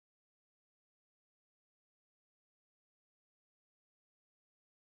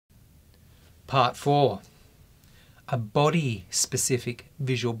Part 4. A body-specific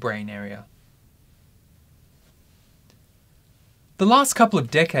visual brain area. The last couple of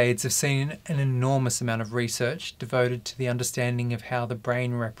decades have seen an enormous amount of research devoted to the understanding of how the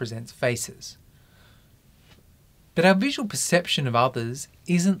brain represents faces. But our visual perception of others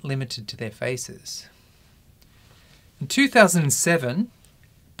isn't limited to their faces. In 2007,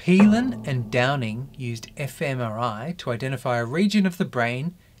 Peelan and Downing used fMRI to identify a region of the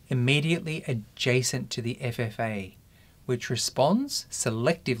brain immediately adjacent to the FFA, which responds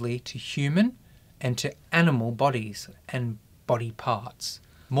selectively to human and to animal bodies and body parts,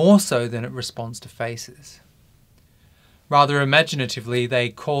 more so than it responds to faces. Rather imaginatively, they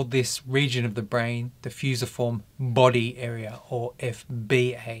called this region of the brain the fusiform body area, or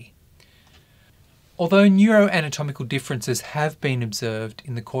FBA. Although neuroanatomical differences have been observed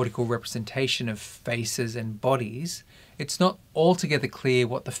in the cortical representation of faces and bodies, it's not altogether clear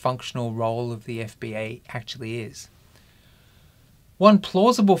what the functional role of the FBA actually is. One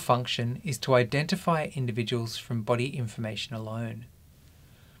plausible function is to identify individuals from body information alone,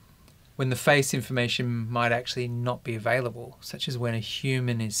 when the face information might actually not be available, such as when a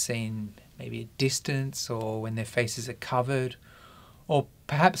human is seen maybe at distance, or when their faces are covered, or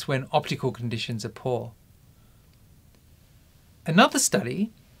perhaps when optical conditions are poor. Another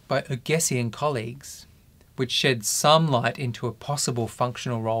study by Uguesi and colleagues, which shed some light into a possible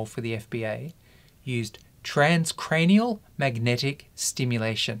functional role for the FBA, used transcranial magnetic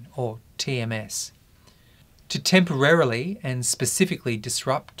stimulation, or TMS, to temporarily and specifically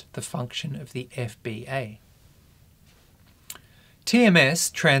disrupt the function of the FBA.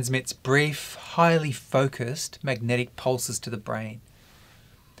 TMS transmits brief, highly focused magnetic pulses to the brain.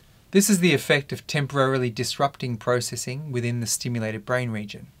 This is the effect of temporarily disrupting processing within the stimulated brain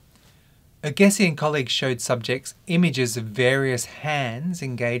region. Uguesi and colleagues showed subjects images of various hands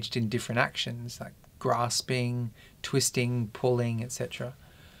engaged in different actions, like grasping, twisting, pulling, etc.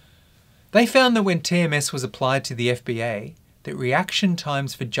 They found that when TMS was applied to the FBA, that reaction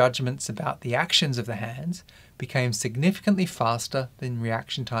times for judgments about the actions of the hands became significantly faster than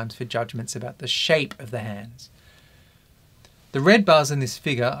reaction times for judgments about the shape of the hands. The red bars in this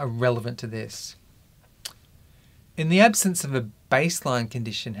figure are relevant to this. In the absence of a baseline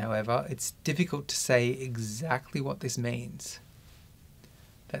condition, however, it's difficult to say exactly what this means.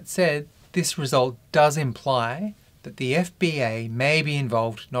 That said, this result does imply that the FBA may be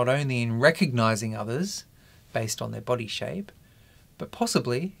involved not only in recognizing others based on their body shape, but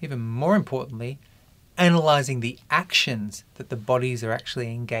possibly, even more importantly, analyzing the actions that the bodies are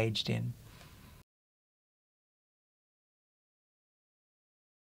actually engaged in.